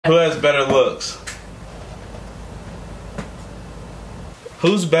Who has better looks?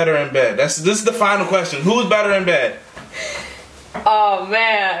 Who's better in bed? This is the final question. Who's better in bed? Oh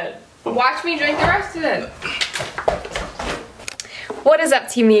man. Watch me drink the rest of it. What is up,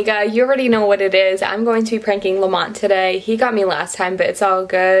 Team Miga? You already know what it is. I'm going to be pranking Lamont today. He got me last time, but it's all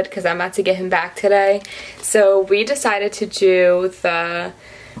good because I'm about to get him back today. So we decided to do the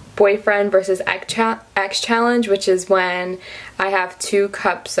boyfriend versus ex challenge, which is when I have 2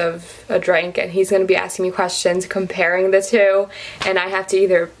 cups of a drink and he's going to be asking me questions comparing the two, and I have to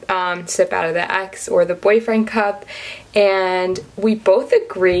either sip out of the ex or the boyfriend cup. And we both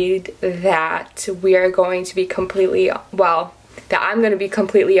agreed that we are going to be that I'm going to be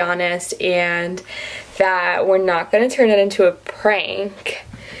completely honest and that we're not going to turn it into a prank.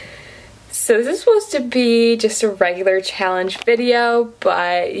 So this is supposed to be just a regular challenge video,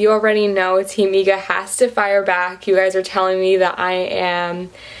 but you already know Team Miga has to fire back. You guys are telling me that I am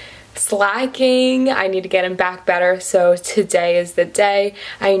slacking. I need to get him back better, so today is the day.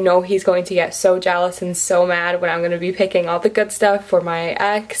 I know he's going to get so jealous and so mad when I'm going to be picking all the good stuff for my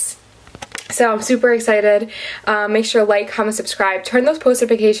ex. So I'm super excited. Make sure to like, comment, subscribe, turn those post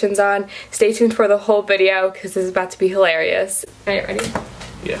notifications on. Stay tuned for the whole video because this is about to be hilarious. Are you ready?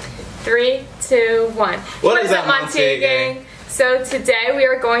 Yeah. 3, 2, 1. What is up, MONTIGAGANG? So today we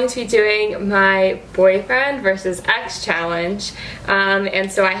are going to be doing my boyfriend versus ex challenge.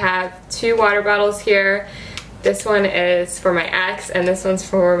 And so I have 2 water bottles here. This one is for my ex and this one's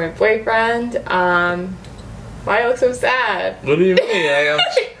for my boyfriend. Why do you look so sad? What do you mean?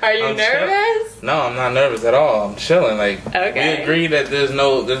 Are you nervous? No, I'm not nervous at all. I'm chilling. Like, okay. We agree that there's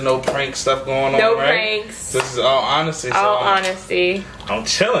no prank stuff going on, no right? pranks. This is all honesty. All honesty. I'm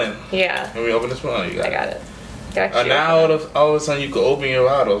chilling. Yeah. Let me open this one. You got I got it. Got you. Now all of a sudden you can open your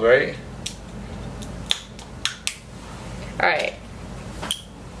bottles, right? Alright.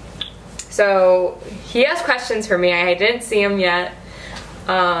 So he has questions for me. I didn't see him yet.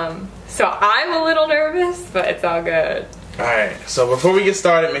 So I'm a little nervous, but it's all good. Alright, so before we get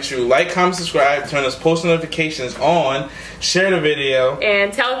started, make sure you like, comment, subscribe, turn those post notifications on, share the video.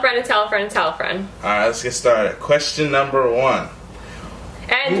 And tell a friend and tell a friend and tell a friend. Alright, let's get started. Question number 1.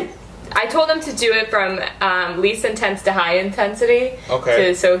 And I told him to do it from least intense to high intensity.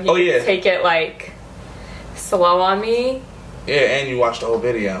 Okay. So he can take it like slow on me. Yeah, and you watched the whole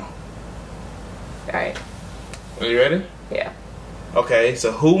video. Alright. Are you ready? Yeah. Okay,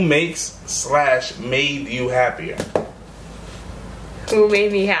 so who made you happier? Who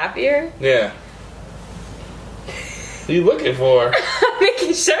made me happier? Yeah. What are you looking for? I'm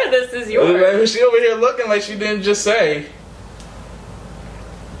making sure this is yours. She over here looking like she didn't just say.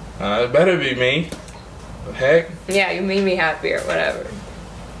 It better be me. The heck? Yeah, you made me happier, whatever.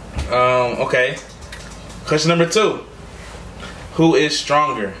 Okay. Question number 2. Who is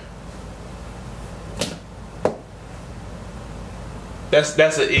stronger?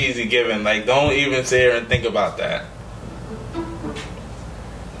 That's an easy given. Like, don't even sit here and think about that.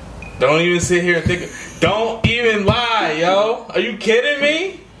 Don't even sit here and think. Don't even lie, yo. Are you kidding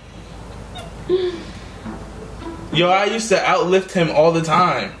me? Yo, I used to outlift him all the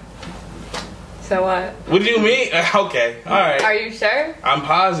time. So what? What do you mean? Okay, alright. Are you sure? I'm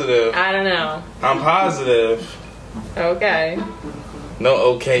positive. I don't know. I'm positive. Okay.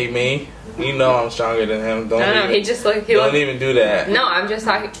 No, okay, me. You know I'm stronger than him. Don't even do that. No, I'm just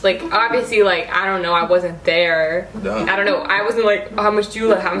talking, like, obviously, like, I don't know, I wasn't there. I don't know, I wasn't like, how much do you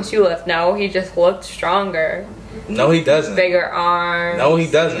lift, how much do you lift? No, he just looked stronger. No, he doesn't. Bigger arms. No,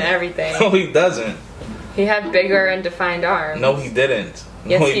 he doesn't. And everything. No, he doesn't. He had bigger and defined arms. No, he didn't.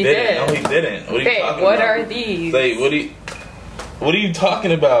 Yes, no, he did. No, he didn't. What are you talking about? What are these? Like, what are you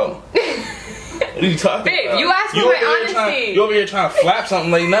talking about? What are you talking about? Babe, you asked for my honesty. You over here trying to flap something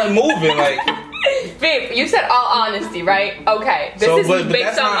like nothing moving, like. Babe, you said all honesty, right? Okay. This is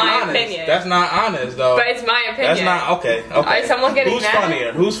based on my opinion. That's not honest, though. But it's my opinion. That's not okay. Okay. Is someone getting Who's mad?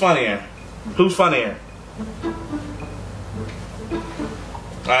 funnier? Who's funnier? Who's funnier?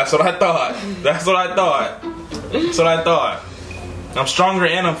 That's what I thought. That's what I thought. That's what I thought. I'm stronger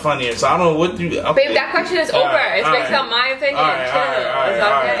and I'm funnier, so I don't know what you. Okay. Babe, that question is over. It's based on my opinion. It's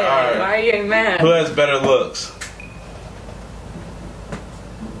okay. Why are you getting mad? Who has better looks?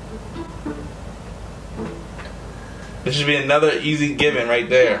 This should be another easy given right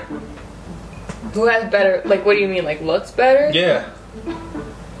there. Who has better? Like, what do you mean? Like, looks better? Yeah.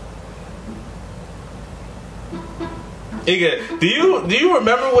 Iga, do you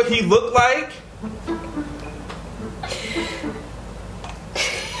remember what he looked like?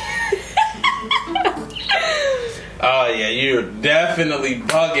 Oh yeah, you're definitely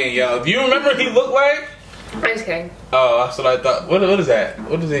bugging, yo. Do you remember what he looked like? I'm just kidding. Oh, that's what I thought. What is that?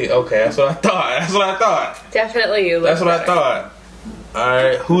 What is he? Okay, that's what I thought. That's what I thought. Definitely you look That's what better. I thought.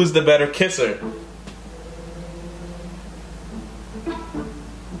 Alright, who's the better kisser?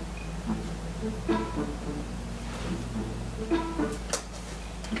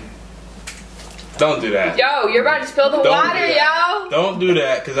 Don't do that. Yo, you're about to spill the Don't water, do that. yo. Don't do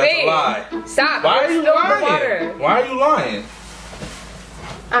that, because that's Wait, a lie. Stop. Why You're are you spilling the lying? water. Why are you lying?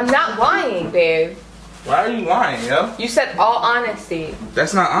 I'm not lying, babe. Why are you lying, yo? You said all honesty.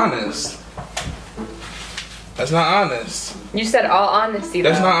 That's not honest. That's not honest. You said all honesty,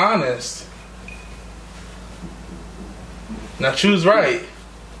 That's though. not honest. Now choose right.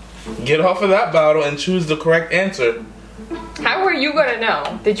 Get off of that bottle and choose the correct answer. How are you gonna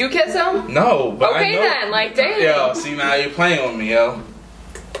know? Did you kiss him? No, but Okay I know. then, like, dang. Yo, see now you're playing with me, yo.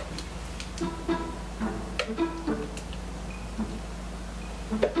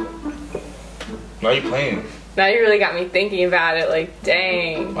 Why are you playing? Now you really got me thinking about it, like,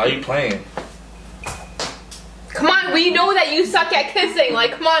 dang. Why are you playing? Come on, we know that you suck at kissing,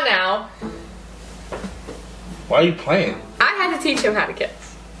 like, come on now. Why are you playing? I had to teach him how to kiss.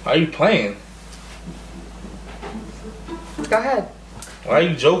 Why are you playing? Go ahead. Why are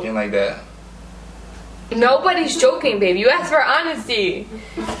you joking like that? Nobody's joking, babe. You asked for honesty.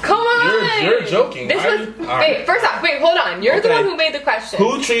 Come on. You're joking. This Why was, are you- all right. wait, first off, wait, hold on. You're the Okay. one who made the question.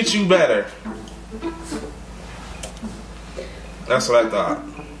 Who treats you better? That's what I thought.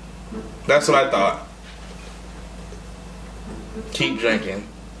 That's what I thought. Keep drinking.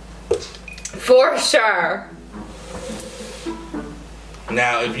 For sure.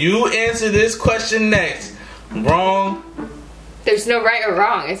 Now, if you answer this question next, wrong. There's no right or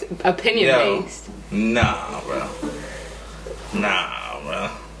wrong. It's opinion Yo. based. Nah, bro. Nah, bro.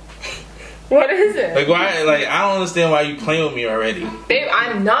 What is it? Like why? Like I don't understand why you playing with me already. Babe,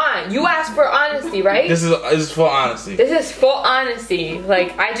 I'm not. You asked for honesty, right? This is for honesty. This is full honesty.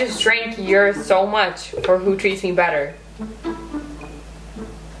 Like, I just drank yours so much for who treats me better.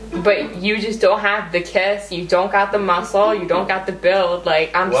 But you just don't have the kiss. You don't got the muscle. You don't got the build.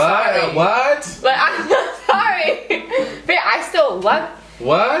 Like, I'm sorry. What? Like, I'm not sorry. Babe, I still love...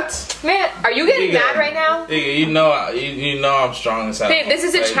 What? Man, are you getting Nigga, mad right now? Nigga, you know I'm strong as hell. Babe, this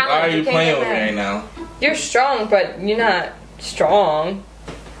is a Like, challenge. Why are You you can't playing get with me mad. right now? You're strong, but you're not strong.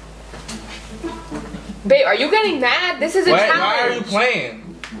 Babe, are you getting mad? This is a challenge. Why are you playing?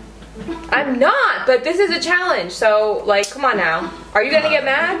 I'm not, but this is a challenge. So, like, come on now. Are you gonna get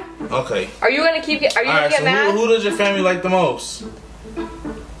mad? Okay. Are you gonna keep? Are you gonna Alright, get so mad? who does your family like the most?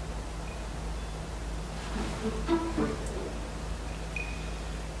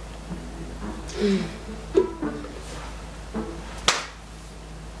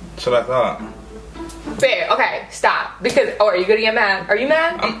 That's what I thought. Babe, okay, stop. Because, are you gonna get mad? Are you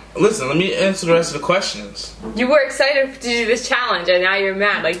mad? Listen, let me answer the rest of the questions. You were excited to do this challenge, and now you're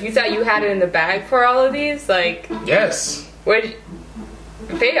mad. Like, you thought you had it in the bag for all of these? Like, Yes. babe,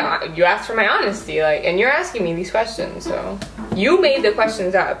 you asked for my honesty, like, and you're asking me these questions, so. You made the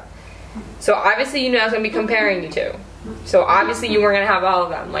questions up. So, obviously, you knew I was gonna be comparing you two. So, obviously, you weren't gonna have all of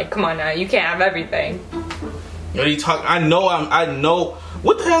them. Like, come on now, you can't have everything. What are you talking? I know.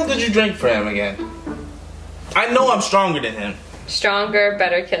 What the hell did you drink for him again? I know I'm stronger than him. Stronger,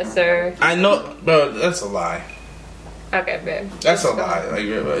 better kisser. I know, bro. That's a lie. Okay, babe. That's a lie. Like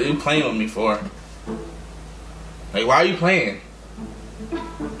you playing with me for? Like why are you playing?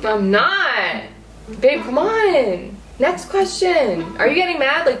 I'm not. Babe, come on. Next question. Are you getting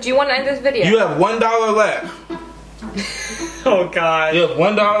mad? Like, do you want to end this video? You have $1 left. Oh, God. You have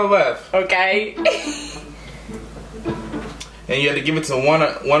 $1 left, Okay. and you have to give it to one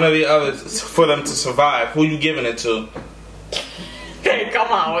of the others for them to survive. Who you giving it to? Okay,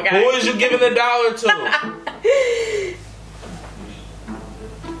 come on, okay. Who is you giving the dollar to?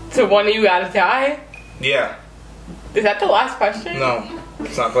 So one of you gotta die? Yeah. Is that the last question? No,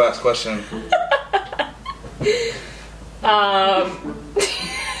 it's not the last question.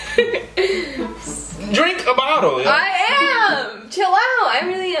 Drink a bottle. Yo. I am! Chill out.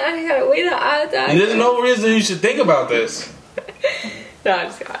 I gotta wait out. There's no reason you should think about this. No, I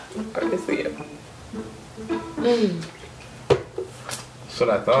just got obviously you. That's what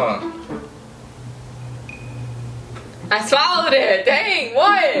I thought. I swallowed it. Dang,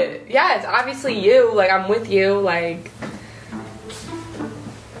 what? Yeah, it's obviously you. Like, I'm with you. Like,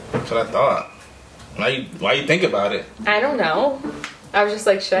 That's what I thought. Why you think about it? I don't know. I was just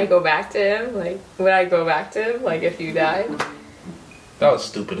like, should I go back to him? Like, would I go back to him? Like, if you died? That was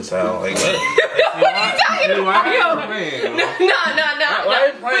stupid as hell. Like, what? What are you talking about? Playing, No. Why are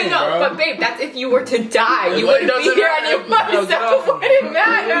you playing, bro? But babe, that's if you were to die. You wouldn't be here on your fucking self. It wouldn't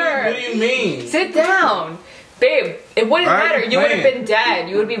matter. What do you mean? Sit down. Babe, it wouldn't matter. You would have been dead.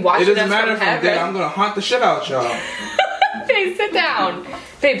 You would be watching us from heaven. It doesn't matter if I'm dead. I'm gonna haunt the shit out y'all. Babe, sit down.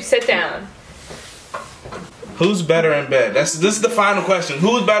 Babe, sit down. Who's better in bed? This is the final question.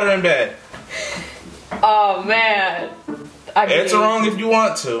 Who's better in bed? Oh man. Answer wrong if you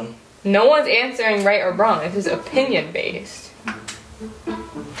want to. No one's answering right or wrong. This is opinion based.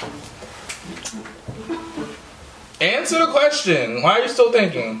 Answer the question. Why are you still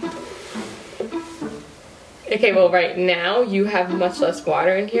thinking? Okay, well right now you have much less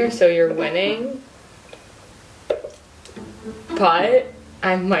water in here, so you're winning. But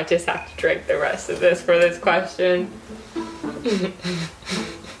I might just have to drink the rest of this for this question.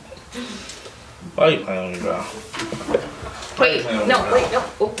 Why are you playing with me, bro? Wait,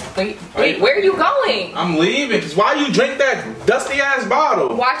 where are you going? I'm leaving, because why you drink that dusty ass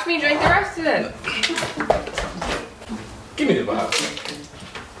bottle? Watch me drink the rest of it. Give me the bottle.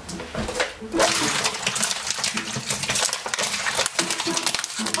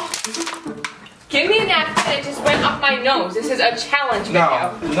 Give me a napkin, it just went up my nose. This is a challenge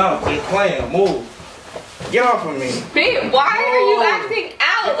video. No, you're playing, move. Get off of me. Babe, why are you acting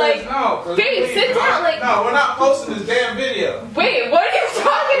out? Like, babe, sit down. Like, no, we're not posting this damn video. Wait, what are you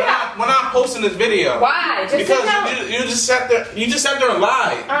talking about? We're not posting this video. Why? Just because sit down. you just sat there. You just sat there and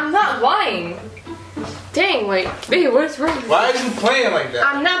lied. I'm not lying. Dang, like, babe, what's wrong? Why are you playing like that?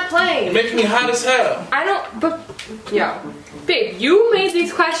 I'm not playing. You're making me hot as hell. I don't. But, yo, babe, you made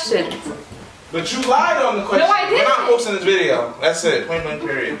these questions. But you lied on the question. No, I didn't. We're not posting this video. That's it. Point blank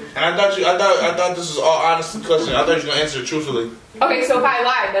period. And I thought this was all honest question. I thought you were gonna answer it truthfully. Okay, so if I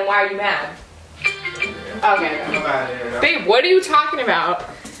lied, then why are you mad? Okay. Come out of here. Babe, what are you talking about?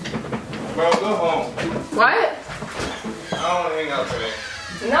 Bro, go home. What? I don't want to hang out today.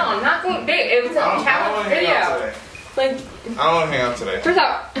 No, I'm not going. Babe, it was a challenge video. Like, I don't want to hang out today. First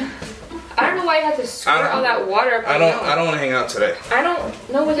off, I don't know why you have to squirt all that water up. I don't want to hang out today. I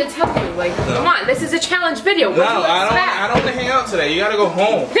don't know what to tell you. Like, come on, this is a challenge video. What do you expect? I don't want to hang out today. You gotta go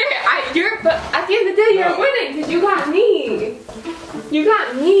home. But at the end of the day, you're winning because you got me. You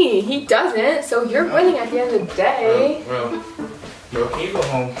got me. He doesn't, so you're winning at the end of the day. Bro, can you go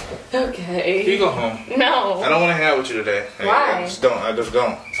home? Okay. Can you go home? No. I don't want to hang out with you today. Why? I just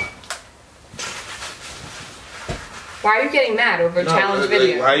don't. Why are you getting mad over a challenge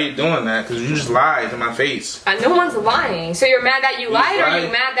video? Why are you doing that? Because you just lied to my face. No one's lying. So you're mad that you lied, or are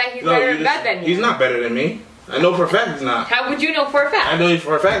you mad that he's better in bed than you? He's not better than me. I know for a fact he's not. How would you know for a fact? I know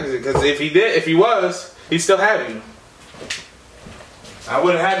for a fact because if he was, he'd still have you. I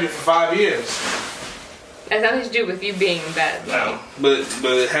wouldn't have you for 5 years. It has nothing to do with you being in bed. No, but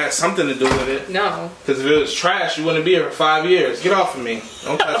it has something to do with it. No. Because if it was trash, you wouldn't be here for 5 years. Get off of me.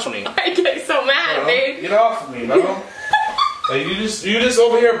 Don't touch me. I get so mad, babe. Get off of me, bro. Like you just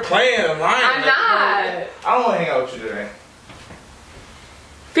over here playing and lying. I'm not. I don't want to hang out with you today.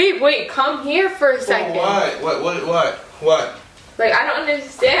 Babe, wait, come here for a second. What? Like, I don't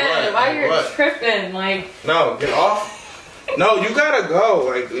understand why you're tripping. Like, no, get off. No, you gotta go.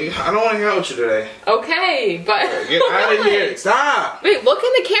 Like, I don't want to hang out with you today. Okay, but get out of here. Stop. Wait, look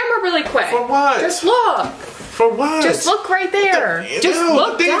in the camera really quick. For what? Just look. For what? Just look right there. Just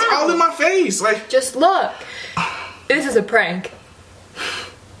look the thing's down. all in my face. Like, just look. This is a prank.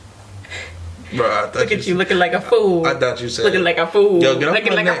 Bro, I thought look at you looking like a fool. I thought you said looking like a fool. Yo, get off looking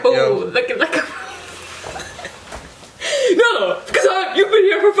my like neck, a fool. yo. Looking like a fool. No, because you've been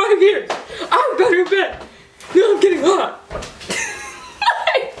here for 5 years. I'm better in bed. No, I'm getting hot.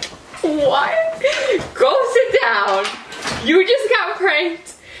 What? Go sit down. You just got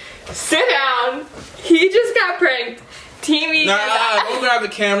pranked. Sit down. He just got pranked. Teamy. Nah, don't grab the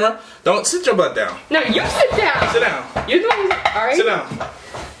camera. Don't sit your butt down. No, you sit down. Sit down. You're the one who's, alright? Sit down.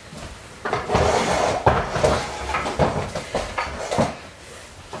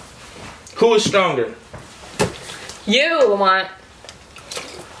 Who is stronger? You, Lamont.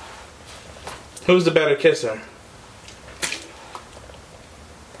 Who's the better kisser?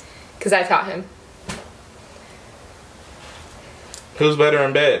 Because I taught him. Who's better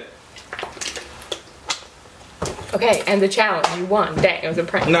in bed? Okay, and the challenge. You won. Dang, it was a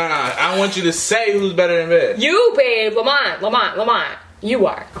prank. Nah, I want you to say who's better in bed. You, babe. Lamont. You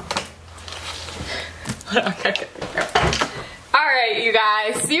are. Alright, you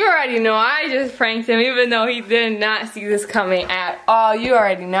guys. You already know I just pranked him, even though he did not see this coming at all. You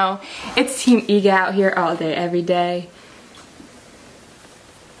already know. It's Team Ega out here all day, every day.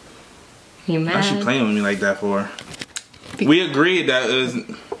 You mad? Why she playing with me like that for? We agreed that it was...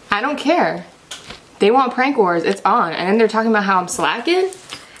 I don't care. They want prank wars. It's on. And then they're talking about how I'm slacking.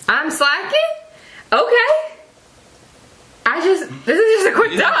 I'm slacking? Okay. This is just a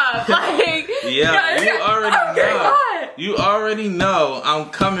quick dub. Like, yeah, you already know. What? You already know I'm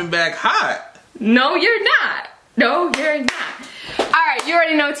coming back hot. No, you're not. No, you're not. Alright, you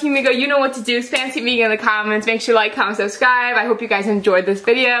already know Team Migo. You know what to do. Spam Team Migo in the comments. Make sure you like, comment, subscribe. I hope you guys enjoyed this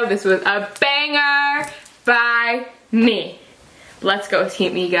video. This was a banger by me. Let's go,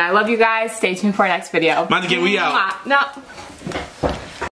 Team Migo. I love you guys. Stay tuned for our next video. Montiga, we out. No.